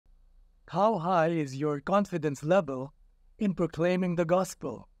How high is your confidence level in proclaiming the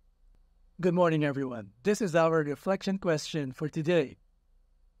gospel? Good morning, everyone. This is our reflection question for today.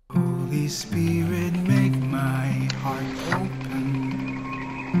 Holy Spirit, make my heart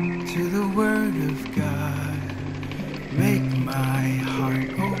open to the Word of God. Make my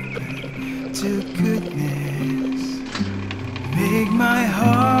heart open to goodness. Make my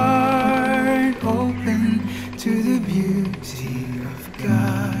heart open to the beauty of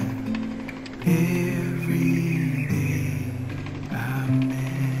God every day.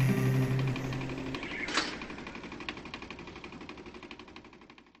 Amen.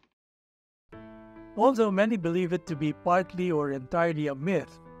 Although many believe it to be partly or entirely a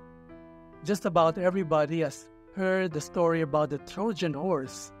myth, just about everybody has heard the story about the Trojan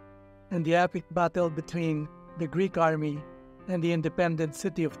horse and the epic battle between the Greek army and the independent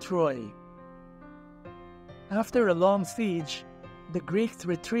city of Troy. After a long siege, the Greeks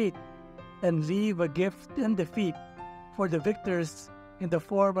retreat and leave a gift and defeat for the victors in the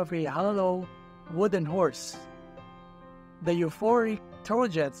form of a hollow wooden horse. The euphoric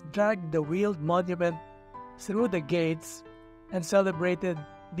Trojans dragged the wheeled monument through the gates and celebrated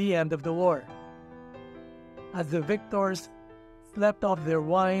the end of the war. As the victors slept off their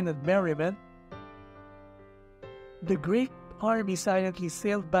wine and merriment, the Greek army silently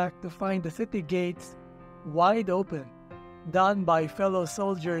sailed back to find the city gates wide open, done by fellow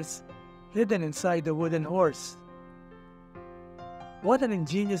soldiers hidden inside the wooden horse. What an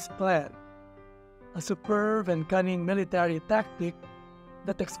ingenious plan! A superb and cunning military tactic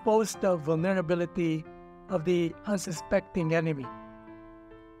that exposed the vulnerability of the unsuspecting enemy.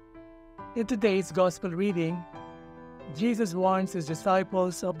 In today's Gospel reading, Jesus warns his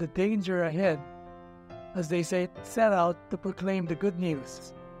disciples of the danger ahead as they set out to proclaim the good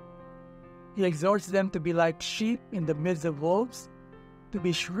news. He exhorts them to be like sheep in the midst of wolves, to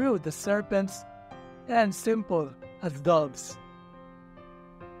be shrewd as serpents, and simple as doves.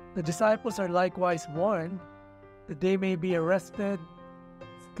 The disciples are likewise warned that they may be arrested,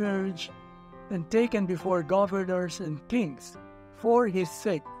 scourged, and taken before governors and kings for his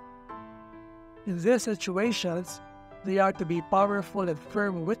sake. In these situations, they are to be powerful and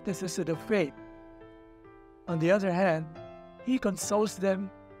firm witnesses to the faith. On the other hand, he consoles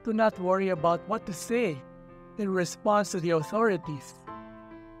them to not worry about what to say in response to the authorities.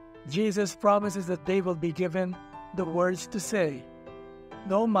 Jesus promises that they will be given the words to say.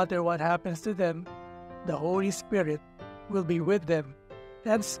 No matter what happens to them, the Holy Spirit will be with them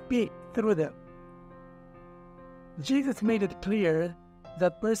and speak through them. Jesus made it clear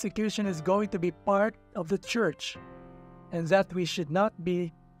that persecution is going to be part of the church, and that we should not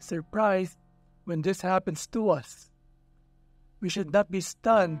be surprised when this happens to us. We should not be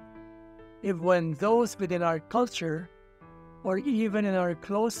stunned if when those within our culture or even in our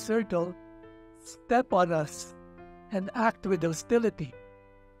close circle step on us and act with hostility.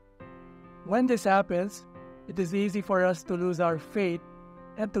 When this happens, it is easy for us to lose our faith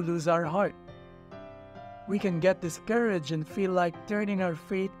and to lose our heart. We can get discouraged and feel like turning our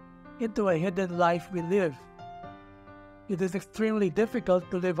faith into a hidden life we live. It is extremely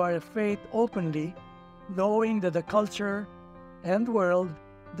difficult to live our faith openly, knowing that the culture and world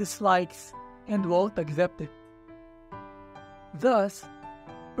dislikes and won't accept it. Thus,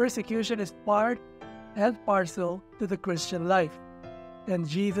 persecution is part and parcel to the Christian life, and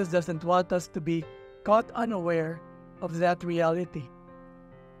Jesus doesn't want us to be caught unaware of that reality.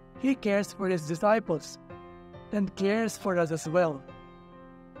 He cares for his disciples and cares for us as well.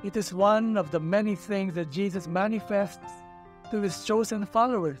 It is one of the many things that Jesus manifests to his chosen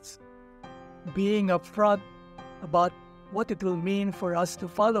followers, being upfront about what it will mean for us to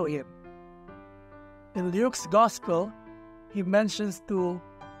follow him. In Luke's Gospel, he mentions to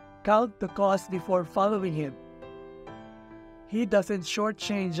count the cost before following him. He doesn't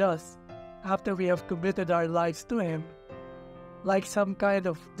shortchange us after we have committed our lives to him like some kind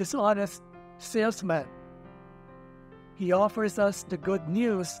of dishonest salesman. He offers us the good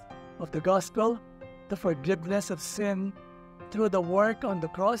news of the gospel, the forgiveness of sin through the work on the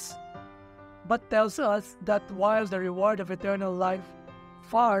cross, but tells us that while the reward of eternal life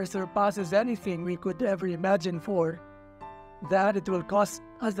far surpasses anything we could ever imagine for, that it will cost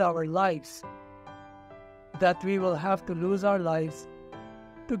us our lives, that we will have to lose our lives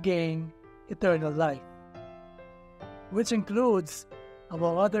to gain eternal life, which includes,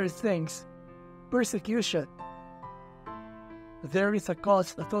 among other things, persecution. There is a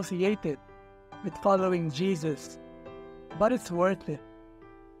cost associated with following Jesus, but it's worth it.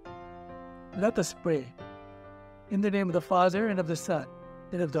 Let us pray. In the name of the Father, and of the Son,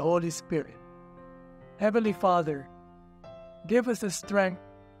 and of the Holy Spirit. Heavenly Father, give us the strength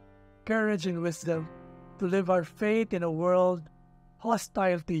courage and wisdom to live our faith in a world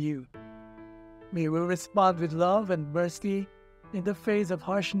hostile to you. May we respond with love and mercy in the face of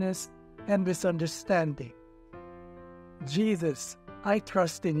harshness and misunderstanding. Jesus, I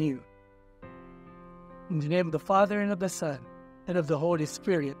trust in you. In the name of the Father, and of the Son, and of the Holy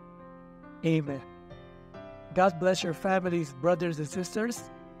Spirit. Amen. God bless your families, brothers and sisters.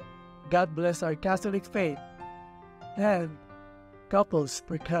 God bless our Catholic faith. And couples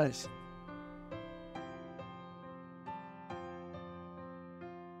for Christ.